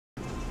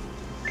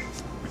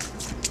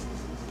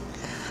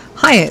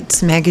Hi,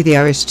 it's Maggie the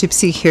Irish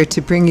Gypsy here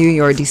to bring you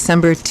your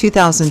December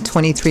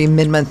 2023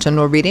 mid-month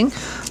general reading.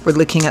 We're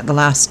looking at the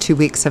last 2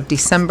 weeks of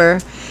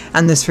December,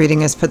 and this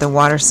reading is for the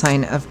water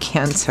sign of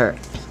Cancer.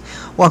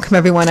 Welcome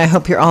everyone. I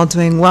hope you're all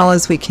doing well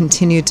as we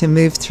continue to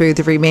move through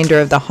the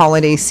remainder of the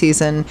holiday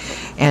season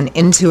and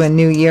into a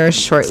new year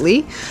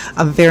shortly.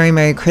 A very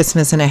Merry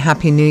Christmas and a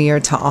Happy New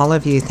Year to all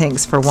of you.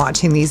 Thanks for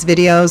watching these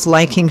videos,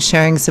 liking,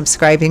 sharing,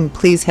 subscribing.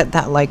 Please hit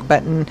that like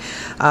button.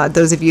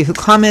 Those of you who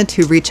comment,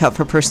 who reach out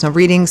for personal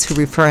readings, who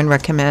refer and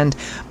recommend,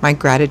 my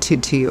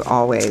gratitude to you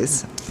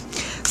always.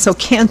 So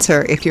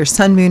Cancer, if your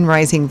Sun, Moon,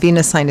 Rising,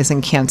 Venus sign is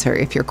in Cancer,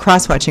 if you're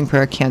cross-watching for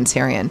a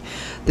Cancerian,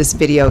 this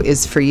video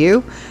is for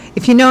you.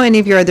 If you know any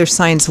of your other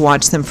signs,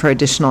 watch them for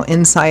additional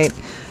insight.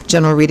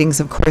 General readings,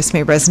 of course,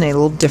 may resonate a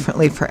little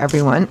differently for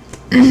everyone.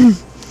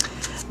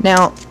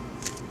 Now,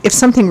 if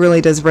something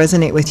really does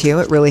resonate with you,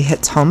 it really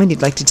hits home and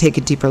you'd like to take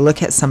a deeper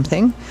look at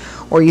something,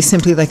 or you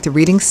simply like the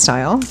reading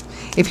style,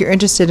 if you're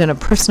interested in a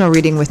personal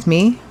reading with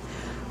me,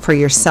 for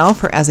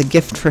yourself or as a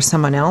gift for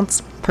someone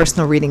else,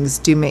 personal readings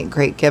do make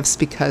great gifts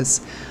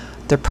because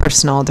they're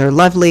personal, they're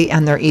lovely,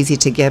 and they're easy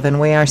to give. And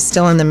we are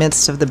still in the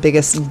midst of the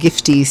biggest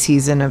gifty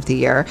season of the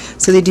year,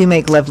 so they do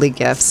make lovely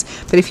gifts.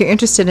 But if you're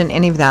interested in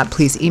any of that,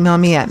 please email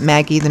me at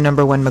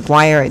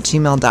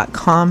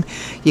maggie1maguire@gmail.com.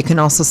 You can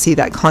also see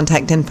that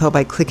contact info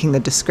by clicking the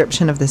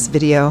description of this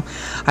video.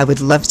 I would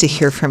love to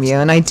hear from you,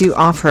 and I do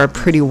offer a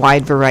pretty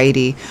wide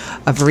variety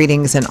of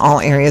readings in all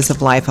areas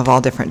of life, of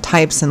all different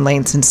types and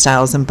lengths and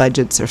styles and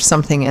budgets. There's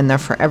something in there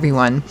for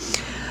everyone.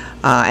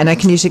 And I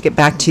can usually get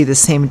back to you the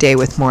same day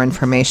with more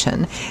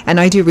information.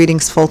 And I do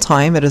readings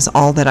full-time. It is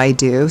all that I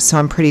do, so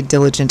I'm pretty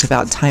diligent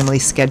about timely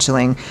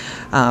scheduling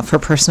for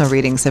personal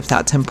readings if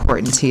that's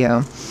important to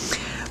you.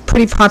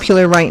 Pretty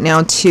popular right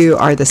now, too,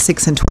 are the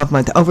 6 and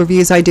 12-month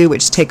overviews I do,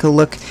 which take a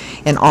look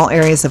in all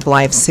areas of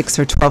life 6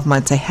 or 12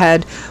 months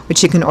ahead,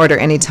 which you can order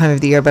any time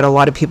of the year, but a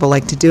lot of people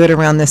like to do it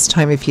around this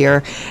time of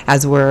year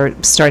as we're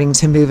starting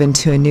to move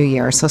into a new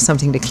year, so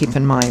something to keep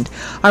in mind.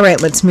 All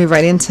right, let's move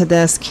right into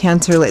this.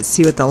 Cancer, let's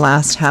see what the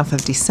last half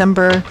of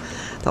December,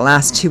 the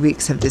last 2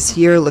 weeks of this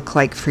year look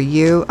like for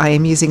you. I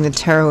am using the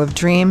Tarot of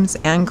Dreams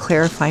and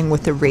clarifying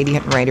with the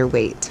Radiant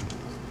Rider-Waite.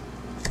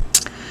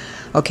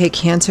 Okay,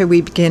 Cancer, we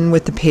begin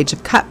with the Page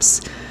of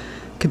Cups.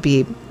 Could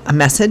be a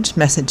message,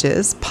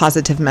 messages,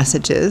 positive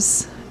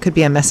messages. Could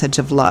be a message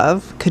of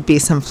love. Could be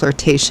some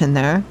flirtation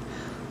there.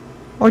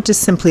 Or just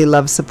simply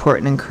love, support,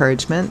 and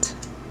encouragement.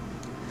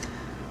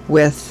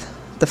 With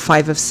the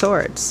Five of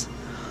Swords.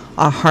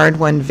 A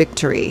hard-won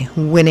victory,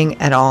 winning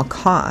at all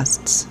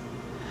costs.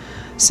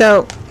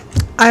 So,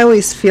 I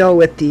always feel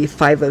with the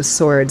Five of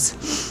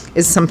Swords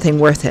is something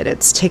worth it.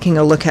 It's taking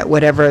a look at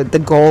whatever the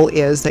goal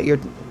is that you're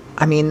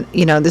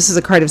this is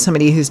a card of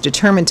somebody who's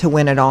determined to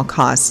win at all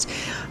costs,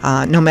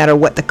 no matter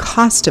what the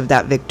cost of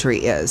that victory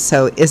is.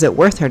 So is it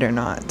worth it or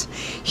not?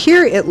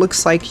 Here it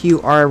looks like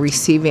you are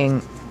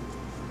receiving,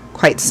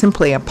 quite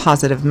simply, a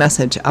positive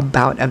message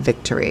about a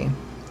victory.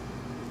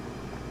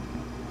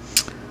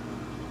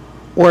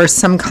 Or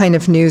some kind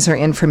of news or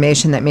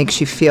information that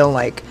makes you feel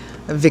like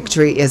a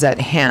victory is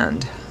at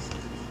hand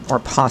or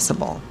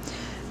possible.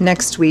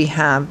 Next we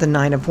have the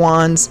Nine of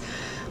Wands.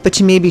 But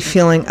you may be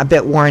feeling a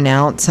bit worn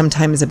out,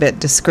 sometimes a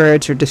bit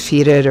discouraged or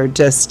defeated or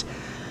just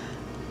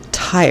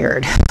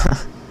tired.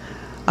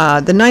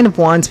 The Nine of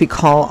Wands we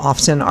call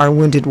often our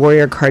Wounded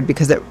Warrior card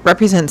because it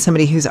represents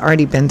somebody who's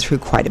already been through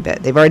quite a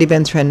bit. They've already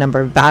been through a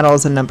number of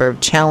battles, a number of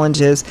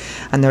challenges,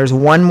 and there's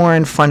one more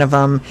in front of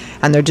them,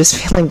 and they're just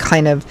feeling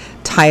kind of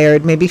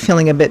tired, maybe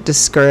feeling a bit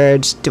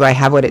discouraged. Do I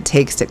have what it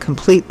takes to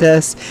complete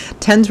this?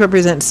 Tens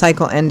represent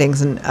cycle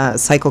endings and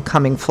cycle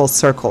coming full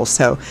circle,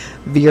 so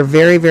you're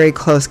very, very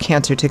close,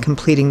 Cancer, to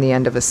completing the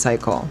end of a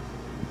cycle.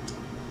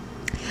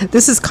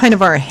 This is kind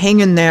of our hang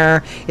in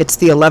there, it's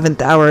the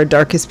 11th hour,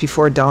 darkest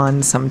before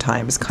dawn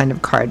sometimes kind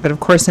of card. But of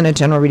course in a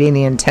general reading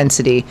the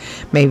intensity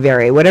may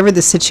vary. Whatever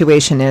the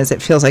situation is,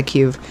 it feels like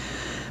you've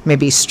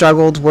maybe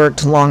struggled,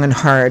 worked long and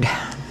hard.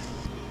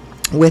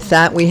 With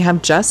that we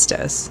have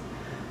Justice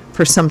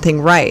for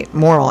something right,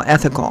 moral,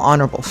 ethical,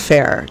 honorable,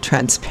 fair,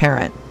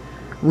 transparent,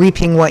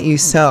 reaping what you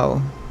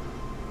sow.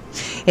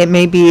 It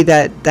may be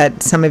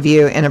that some of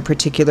you in a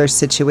particular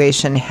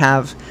situation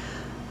have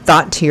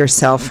thought to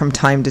yourself from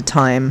time to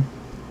time,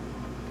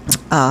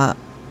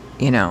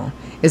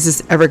 is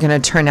this ever going to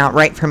turn out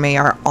right for me?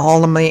 Are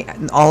all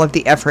of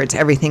the efforts,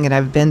 everything that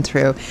I've been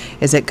through,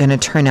 is it going to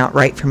turn out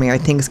right for me? Are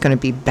things going to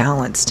be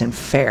balanced and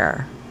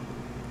fair?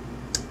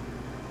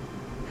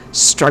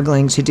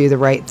 Struggling to do the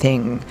right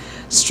thing,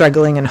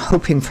 struggling and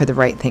hoping for the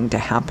right thing to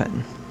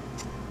happen.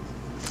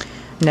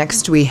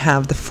 Next we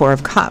have the Four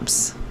of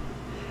Cups,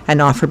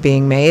 an offer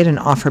being made, an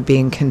offer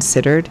being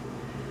considered.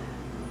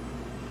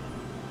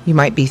 You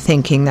might be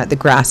thinking that the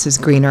grass is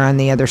greener on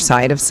the other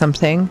side of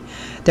something.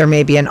 There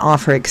may be an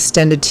offer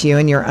extended to you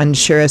and you're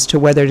unsure as to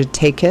whether to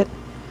take it.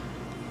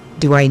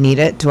 Do I need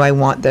it? Do I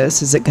want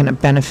this? Is it going to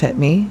benefit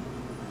me?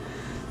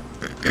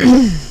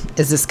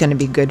 Is this going to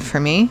be good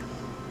for me?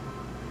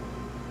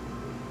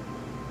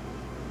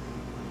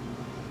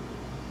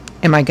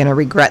 Am I going to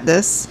regret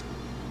this?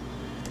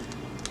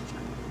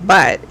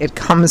 but it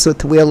comes with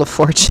the Wheel of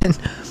Fortune,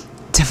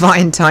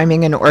 divine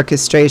timing and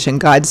orchestration,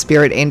 God's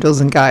spirit,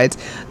 angels, and guides.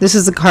 This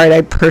is a card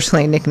I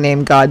personally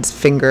nicknamed God's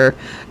finger,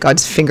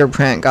 God's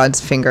fingerprint,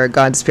 God's finger,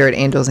 God's spirit,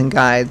 angels, and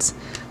guides.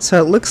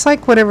 So it looks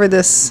like whatever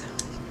this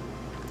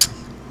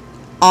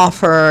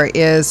offer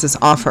is, this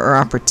offer or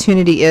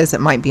opportunity is,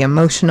 it might be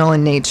emotional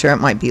in nature, it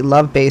might be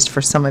love-based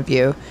for some of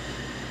you.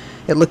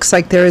 It looks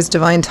like there is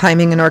divine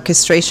timing and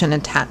orchestration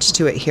attached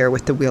to it here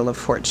with the Wheel of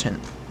Fortune.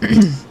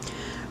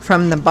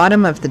 From the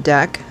bottom of the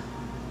deck,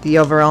 the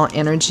overall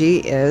energy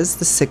is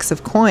the Six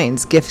of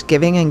Coins, gift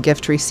giving and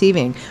gift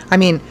receiving. I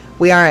mean,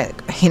 we are in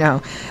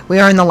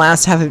the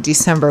last half of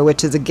December,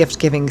 which is a gift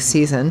giving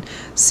season.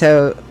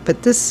 So,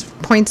 but this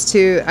points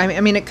to,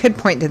 I mean, it could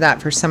point to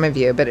that for some of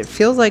you, but it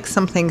feels like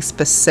something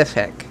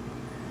specific.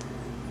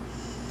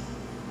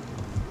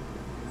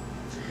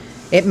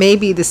 It may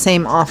be the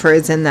same offer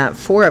as in that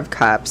Four of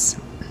Cups.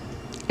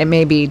 It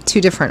may be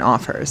two different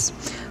offers.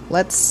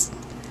 Let's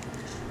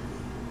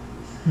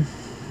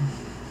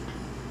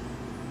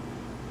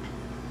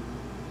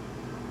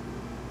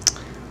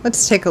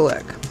take a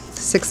look.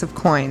 Six of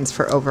Coins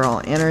for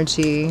overall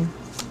energy.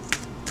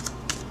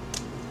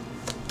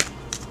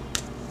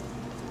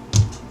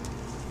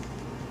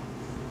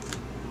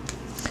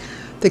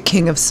 The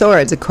King of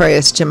Swords,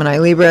 Aquarius, Gemini,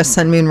 Libra,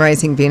 Sun, Moon,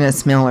 Rising,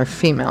 Venus, male or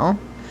female.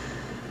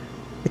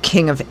 The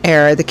King of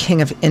Air, the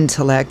King of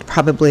Intellect,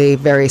 probably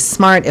very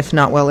smart, if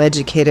not well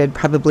educated,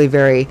 probably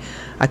very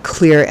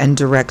clear and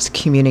direct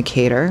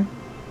communicator.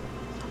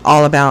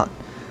 All about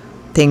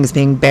things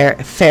being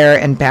fair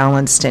and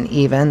balanced and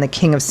even. The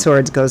King of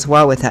Swords goes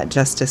well with that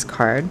Justice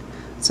card.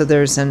 So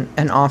there's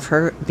an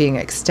offer being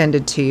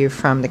extended to you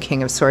from the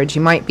King of Swords.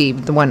 You might be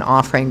the one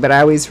offering, but I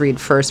always read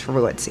first for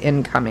what's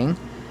incoming.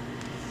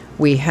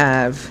 We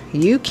have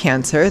you,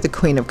 Cancer, the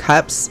Queen of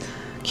Cups.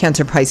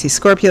 Cancer, Pisces,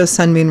 Scorpio,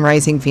 Sun, Moon,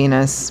 Rising,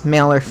 Venus,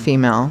 male or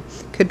female.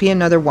 Could be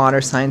another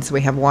water sign, so we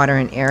have water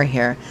and air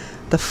here.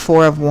 The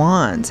Four of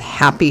Wands,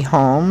 happy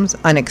homes,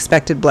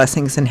 unexpected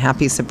blessings, and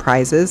happy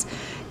surprises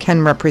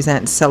can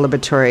represent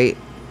celebratory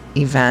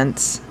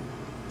events.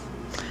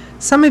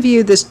 Some of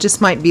you, this just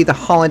might be the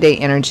holiday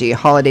energy,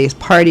 holidays,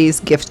 parties,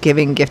 gift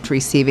giving, gift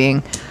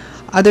receiving.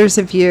 Others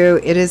of you,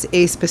 it is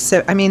a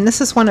specific, I mean,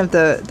 this is one of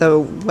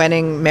the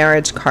wedding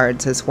marriage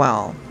cards as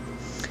well.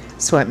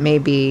 So it may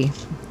be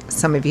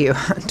some of you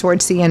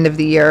towards the end of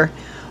the year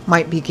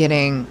might be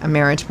getting a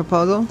marriage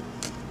proposal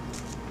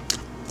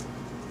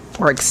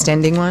or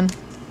extending one.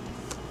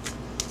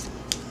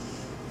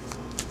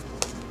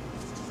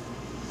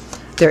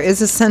 There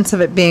is a sense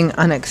of it being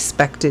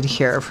unexpected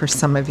here for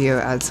some of you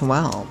as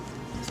well.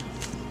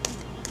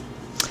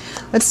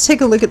 Let's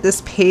take a look at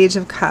this Page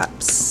of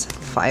Cups,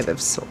 Five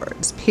of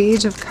Swords,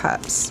 Page of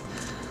Cups,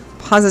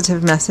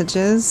 positive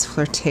messages,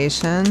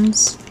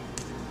 flirtations.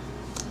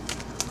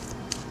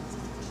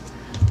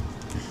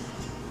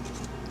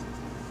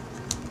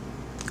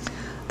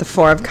 The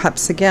Four of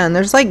Cups again.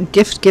 There's like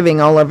gift giving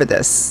all over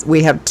this.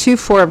 We have two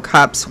Four of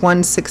Cups,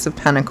 one Six of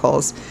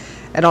Pentacles.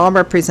 It all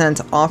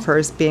represents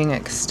offers being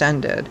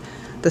extended.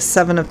 The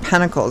Seven of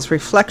Pentacles,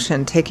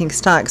 reflection, taking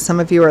stock. Some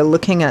of you are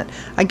looking at,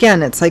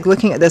 again, it's like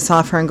looking at this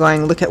offer and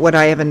going, look at what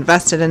I have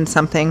invested in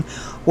something.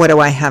 What do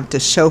I have to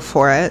show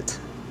for it?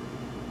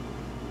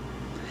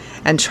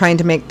 And trying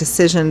to make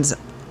decisions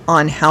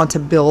on how to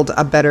build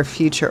a better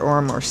future or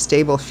a more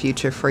stable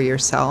future for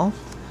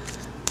yourself.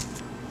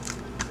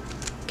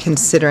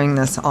 Considering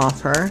this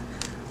offer.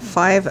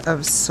 Five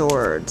of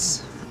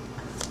Swords.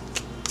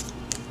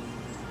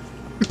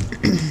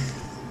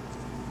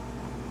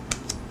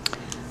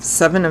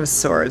 Seven of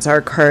Swords,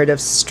 our card of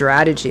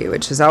strategy,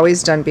 which is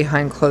always done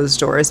behind closed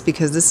doors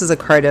because this is a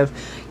card of,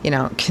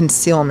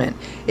 concealment.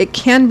 It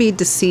can be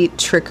deceit,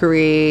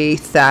 trickery,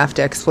 theft,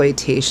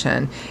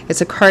 exploitation.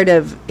 It's a card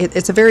of,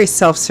 it's a very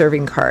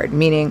self-serving card,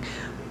 meaning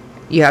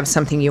you have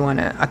something you want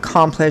to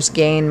accomplish,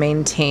 gain,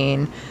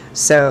 maintain.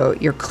 So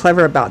you're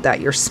clever about that.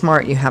 You're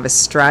smart. You have a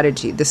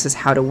strategy. This is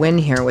how to win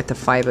here with the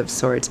Five of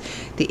Swords.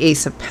 The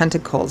Ace of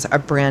Pentacles, a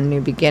brand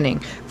new beginning.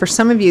 For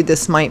some of you,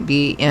 this might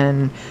be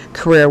in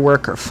career,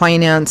 work, or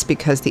finance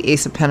because the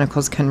Ace of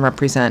Pentacles can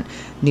represent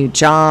new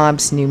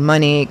jobs, new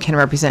money, can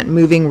represent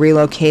moving,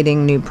 relocating,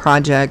 new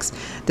projects.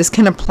 This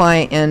can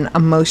apply in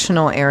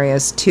emotional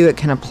areas too. It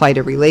can apply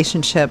to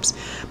relationships,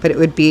 but it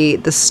would be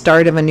the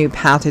start of a new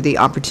path or the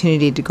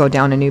opportunity to go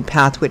down a new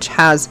path, which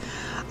has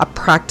a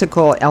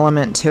practical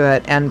element to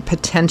it and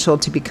potential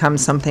to become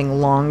something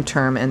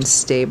long-term and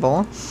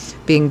stable.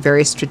 Being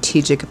very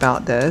strategic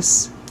about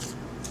this.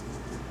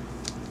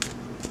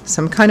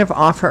 Some kind of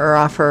offer or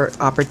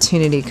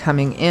opportunity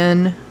coming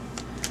in.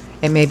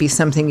 It may be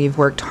something you've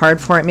worked hard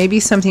for. It may be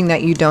something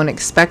that you don't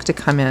expect to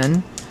come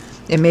in.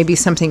 It may be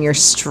something you're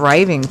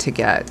striving to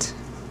get.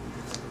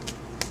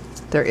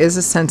 There is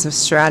a sense of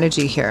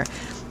strategy here.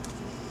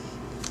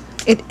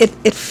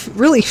 It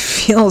really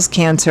feels,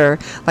 Cancer,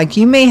 like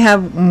you may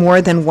have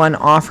more than one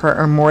offer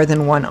or more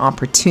than one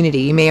opportunity.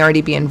 You may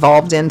already be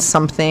involved in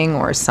something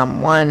or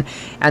someone,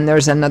 and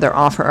there's another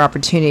offer or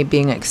opportunity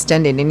being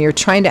extended, and you're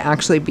trying to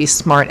actually be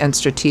smart and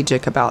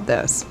strategic about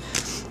this.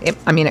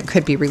 I mean, it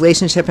could be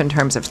relationship in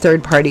terms of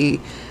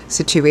third-party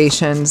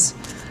situations.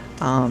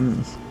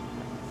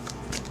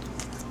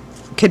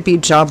 Could be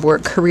job,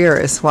 work, career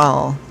as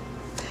well.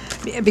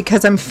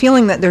 Because I'm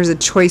feeling that there's a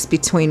choice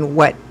between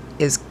what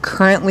is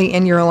currently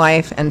in your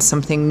life and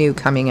something new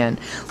coming in.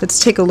 Let's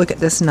take a look at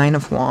this Nine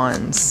of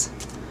Wands.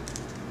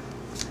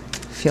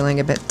 Feeling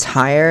a bit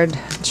tired,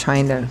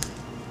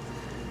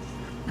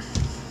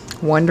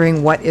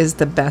 wondering what is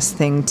the best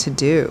thing to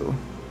do.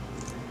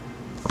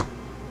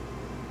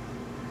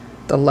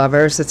 The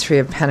Lovers, the Three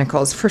of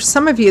Pentacles. For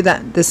some of you,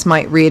 that this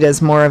might read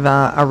as more of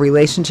a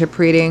relationship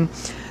reading.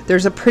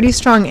 There's a pretty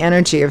strong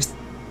energy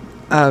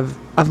of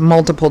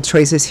multiple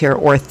choices here,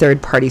 or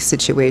third-party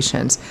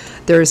situations.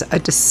 There's a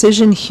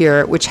decision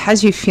here which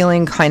has you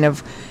feeling kind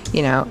of,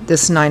 you know,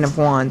 this Nine of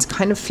Wands,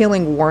 kind of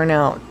feeling worn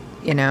out,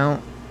 you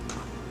know.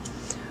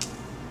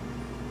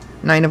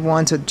 Nine of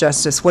Wands with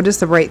Justice. What is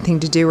the right thing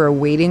to do, or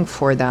waiting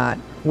for that?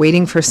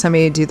 Waiting for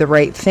somebody to do the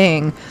right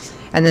thing.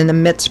 And in the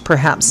midst,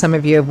 perhaps, some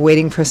of you of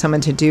waiting for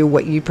someone to do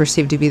what you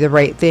perceive to be the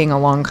right thing,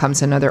 along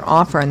comes another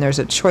offer, and there's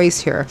a choice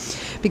here.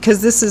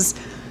 Because this is,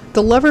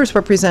 the Lovers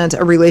represent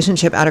a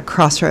relationship at a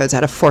crossroads,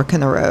 at a fork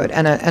in the road,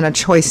 and a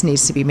choice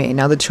needs to be made.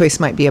 Now, the choice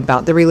might be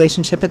about the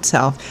relationship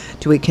itself.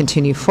 Do we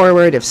continue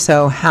forward? If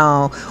so,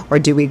 how? Or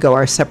do we go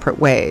our separate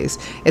ways?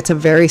 It's a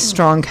very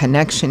strong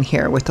connection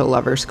here with the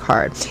Lovers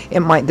card.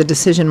 The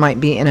decision might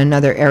be in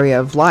another area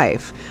of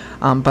life,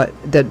 but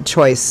the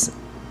choice,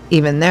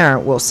 even there,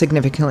 will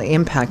significantly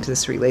impact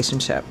this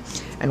relationship.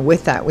 And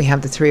with that, we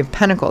have the Three of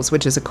Pentacles,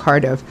 which is a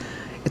card of,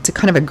 it's a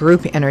kind of a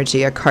group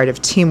energy, a card of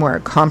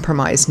teamwork,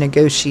 compromise,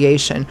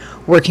 negotiation,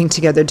 working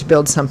together to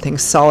build something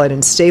solid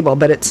and stable.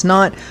 But it's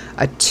not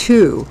a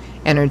two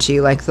energy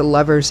like the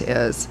Lovers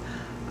is,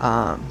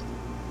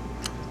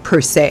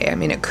 per se. I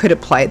mean, it could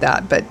apply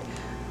that, but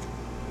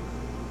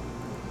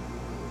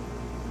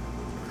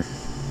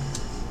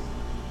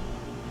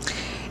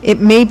it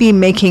may be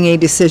making a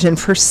decision.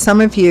 For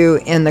some of you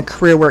in the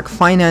career, work,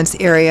 finance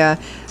area,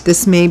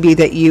 this may be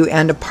that you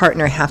and a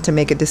partner have to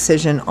make a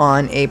decision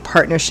on a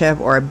partnership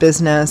or a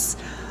business,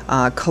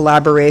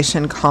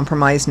 collaboration,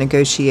 compromise,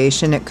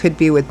 negotiation. It could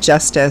be with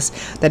Justice,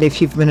 that if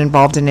you've been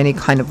involved in any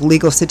kind of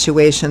legal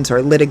situations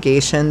or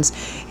litigations,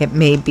 it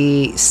may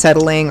be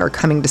settling or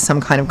coming to some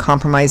kind of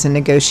compromise and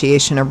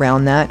negotiation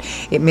around that.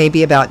 It may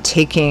be about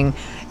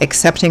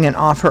accepting an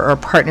offer or a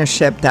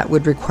partnership that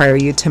would require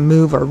you to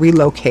move or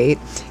relocate.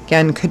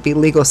 Again, could be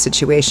legal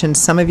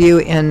situations. Some of you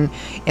in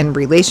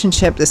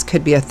relationship, this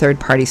could be a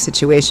third-party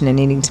situation and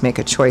needing to make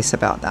a choice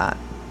about that.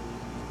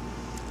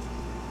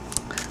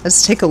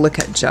 Let's take a look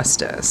at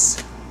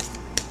Justice.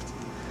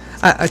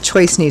 A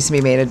choice needs to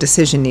be made. A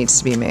decision needs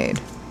to be made.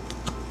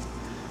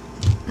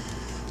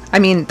 I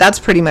mean, that's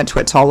pretty much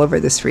what's all over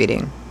this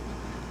reading.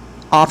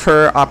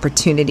 Offer,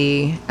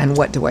 opportunity, and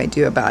what do I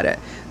do about it?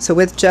 So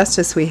with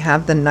Justice, we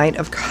have the Knight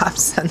of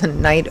Cups and the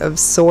Knight of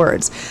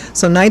Swords.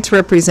 So Knights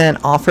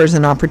represent offers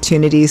and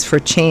opportunities for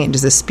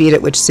change, the speed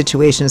at which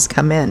situations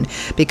come in.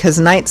 Because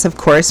Knights, of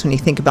course, when you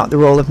think about the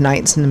role of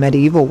Knights in the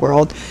medieval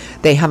world,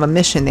 they have a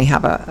mission, they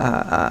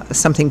have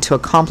something to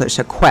accomplish,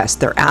 a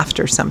quest, they're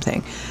after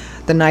something.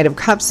 The Knight of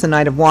Cups, the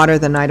Knight of Water,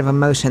 the Knight of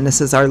Emotion. This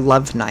is our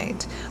love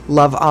Knight.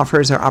 Love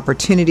offers or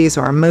opportunities,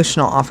 or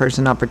emotional offers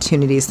and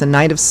opportunities. The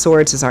Knight of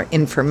Swords is our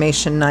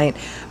information Knight.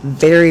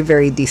 Very,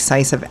 very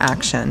decisive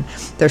action.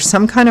 There's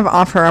some kind of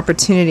offer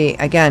opportunity,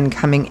 again,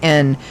 coming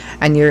in,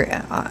 and you're,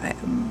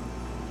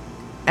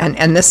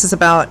 and this is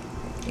about,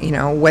 you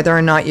know, whether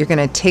or not you're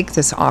going to take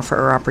this offer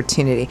or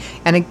opportunity.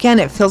 And again,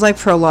 it feels like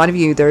for a lot of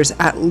you, there's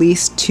at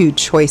least two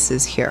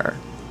choices here.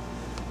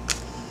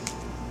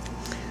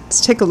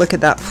 Let's take a look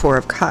at that Four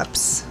of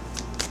Cups.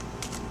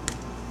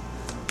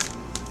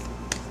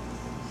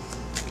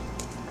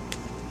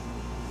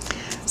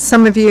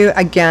 Some of you,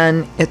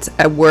 again, it's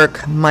a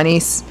work, money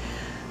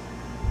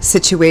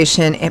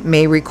situation. It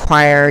may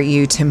require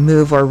you to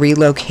move or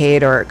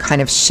relocate or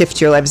kind of shift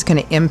your life. It's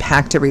going to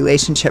impact a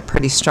relationship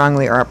pretty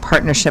strongly, or a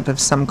partnership of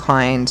some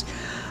kind.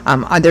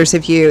 Others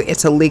of you,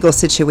 it's a legal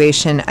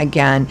situation.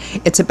 Again,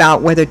 it's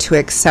about whether to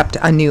accept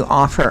a new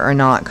offer or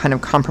not, kind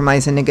of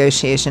compromise and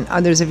negotiation.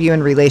 Others of you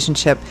in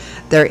relationship,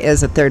 there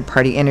is a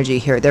third-party energy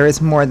here. There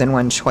is more than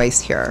one choice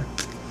here.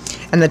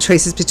 And the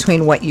choice is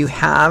between what you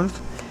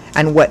have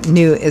and what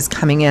new is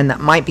coming in that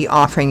might be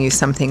offering you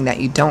something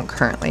that you don't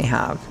currently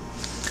have.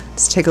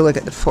 Let's take a look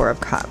at the Four of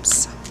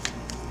Cups.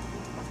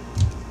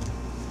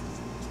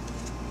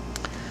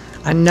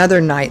 Another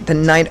Knight, the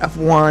Knight of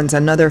Wands,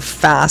 another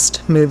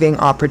fast-moving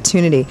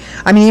opportunity.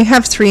 I mean, you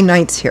have three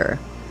Knights here.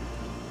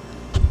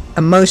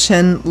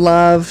 Emotion,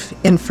 love,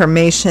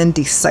 information,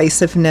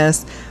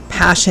 decisiveness,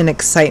 passion,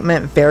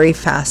 excitement, very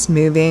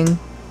fast-moving.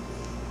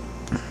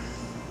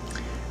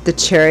 The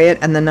Chariot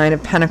and the Nine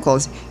of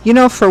Pentacles. You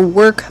know, for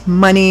work,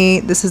 money,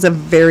 this is a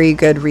very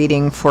good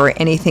reading for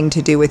anything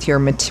to do with your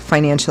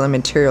financial and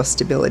material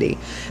stability,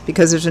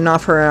 because there's an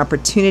offer and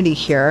opportunity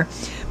here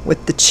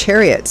with the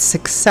Chariot,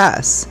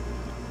 success.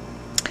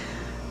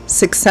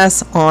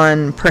 Success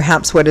on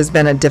perhaps what has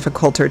been a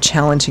difficult or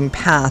challenging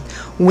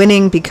path.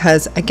 Winning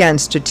because, again,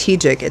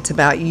 strategic. It's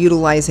about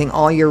utilizing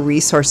all your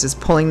resources,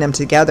 pulling them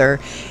together,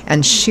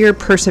 and sheer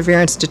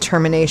perseverance,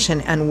 determination,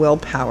 and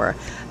willpower.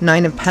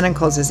 Nine of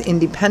Pentacles is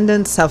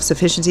independence,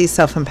 self-sufficiency,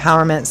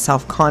 self-empowerment,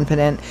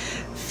 self-confident,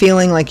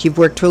 feeling like you've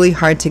worked really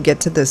hard to get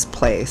to this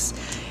place.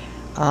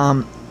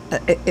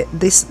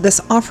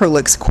 This offer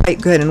looks quite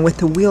good, and with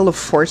the Wheel of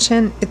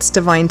Fortune, it's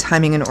divine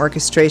timing and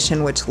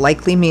orchestration, which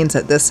likely means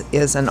that this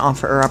is an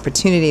offer or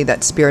opportunity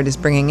that Spirit is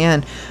bringing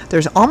in.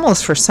 There's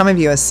almost, for some of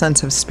you, a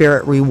sense of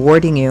Spirit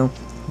rewarding you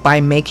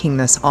by making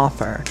this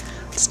offer.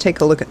 Let's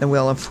take a look at the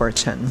Wheel of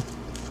Fortune.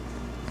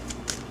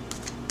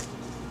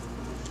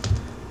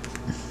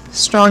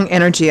 Strong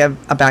energy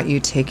about you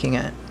taking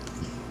it.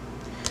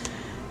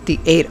 The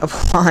Eight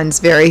of Wands,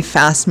 very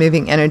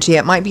fast-moving energy.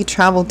 It might be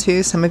travel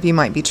too. Some of you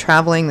might be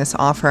traveling. This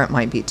offer, it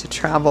might be to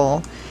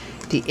travel.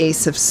 The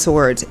Ace of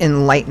Swords,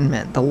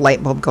 enlightenment, the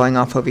light bulb going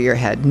off over your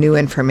head, new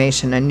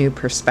information, a new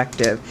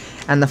perspective.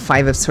 And the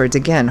Five of Swords,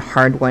 again,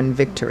 hard-won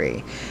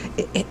victory.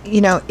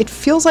 It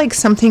feels like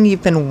something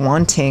you've been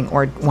wanting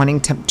or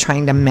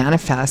trying to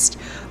manifest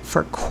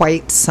for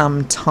quite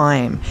some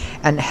time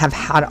and have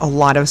had a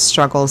lot of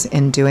struggles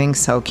in doing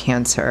so,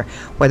 Cancer.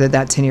 Whether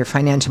that's in your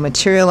financial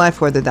material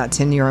life, whether that's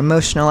in your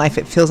emotional life,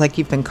 it feels like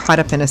you've been caught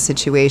up in a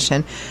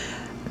situation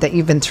that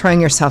you've been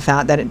throwing yourself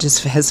at, that it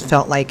just has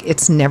felt like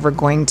it's never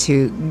going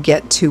to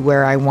get to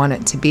where I want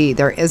it to be.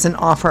 There is an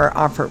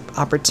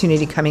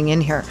opportunity coming in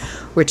here,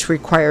 which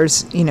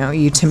requires,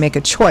 you to make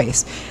a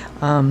choice.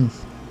 And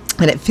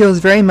it feels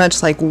very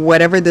much like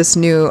whatever this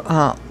new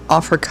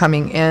offer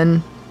coming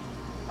in,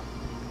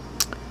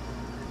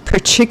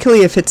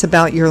 particularly if it's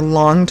about your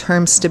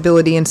long-term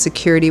stability and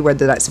security,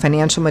 whether that's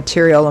financial,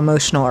 material,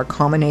 emotional, or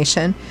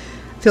combination,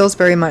 feels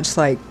very much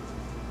like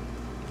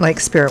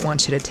Spirit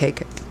wants you to take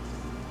it.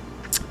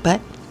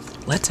 But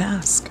let's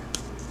ask.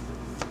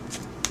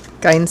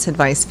 Guidance,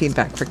 advice,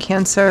 feedback for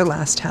Cancer,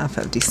 last half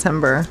of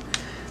December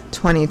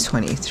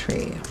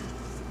 2023.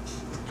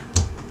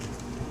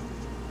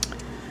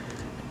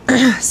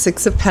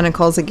 Six of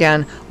Pentacles,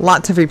 again,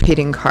 lots of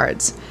repeating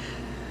cards,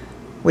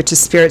 which is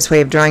Spirit's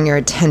way of drawing your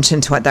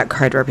attention to what that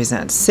card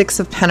represents. Six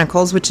of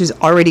Pentacles, which is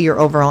already your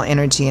overall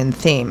energy and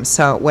theme.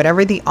 So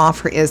whatever the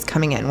offer is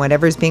coming in,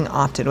 whatever's being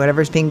opted,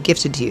 whatever's being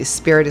gifted to you,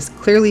 Spirit is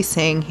clearly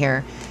saying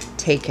here,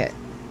 take it.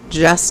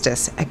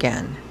 Justice,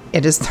 again.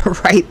 It is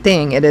the right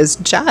thing. It is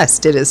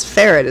just. It is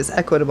fair. It is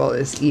equitable.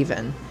 It is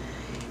even.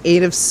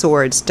 Eight of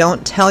Swords.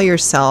 Don't tell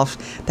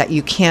yourself that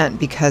you can't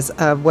because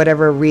of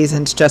whatever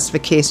reasons,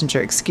 justifications,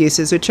 or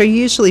excuses, which are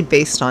usually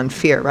based on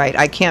fear, right?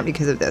 I can't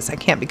because of this. I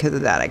can't because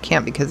of that. I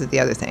can't because of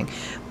the other thing.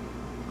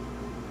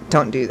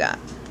 Don't do that.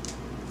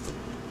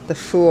 The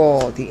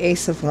Fool, the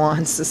Ace of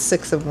Wands, the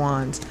Six of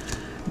Wands.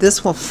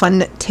 This will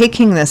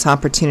taking this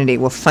opportunity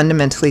will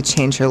fundamentally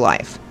change your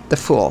life. The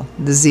Fool,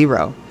 the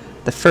Zero,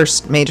 the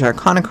first major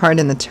arcana card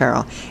in the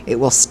tarot. It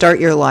will start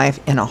your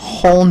life in a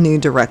whole new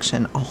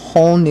direction. A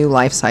whole new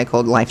life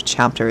cycle, life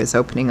chapter is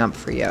opening up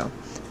for you,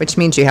 which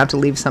means you have to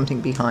leave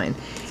something behind.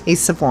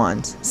 Ace of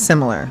Wands,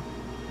 similar.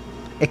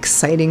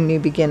 Exciting new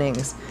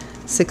beginnings.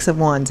 Six of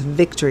Wands,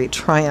 victory,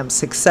 triumph,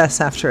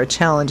 success after a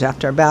challenge,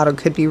 after a battle.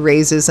 Could be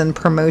raises and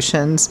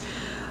promotions,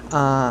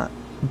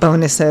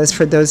 bonuses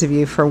for those of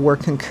you for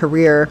work and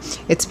career.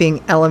 It's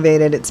being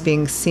elevated. It's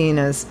being seen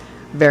as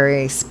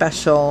very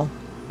special.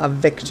 A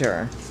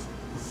victor.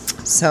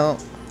 So,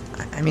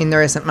 I mean,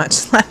 there isn't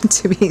much left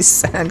to be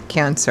said,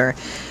 Cancer.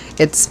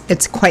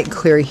 It's quite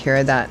clear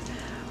here that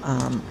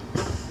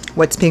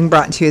what's being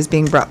brought to you is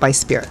being brought by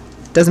Spirit.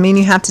 Doesn't mean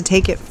you have to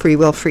take it. Free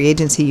will, free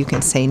agency. You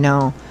can say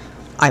no.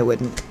 I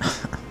wouldn't.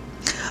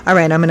 All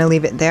right, I'm going to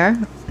leave it there.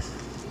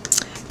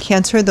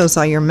 Cancer, those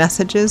are your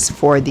messages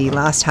for the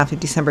last half of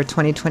December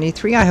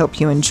 2023. I hope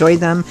you enjoyed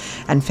them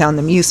and found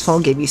them useful,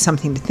 gave you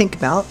something to think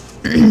about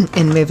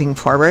in moving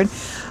forward.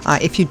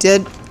 If you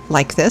did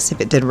like this, if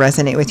it did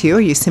resonate with you,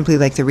 or you simply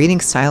like the reading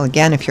style,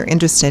 again, if you're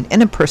interested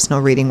in a personal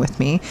reading with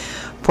me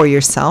for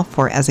yourself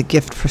or as a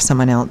gift for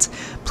someone else,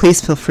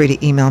 please feel free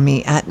to email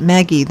me at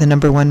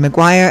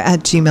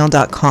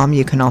Maggie1McGuire@gmail.com.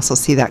 You can also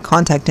see that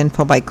contact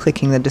info by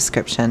clicking the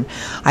description.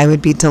 I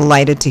would be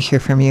delighted to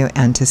hear from you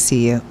and to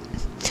see you.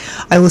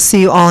 I will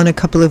see you all in a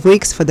couple of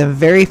weeks for the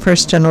very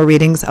first general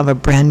readings of a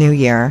brand new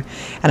year.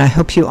 And I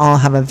hope you all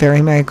have a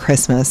very Merry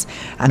Christmas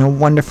and a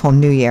wonderful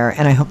New Year.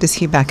 And I hope to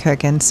see you back here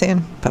again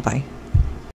soon. Bye-bye.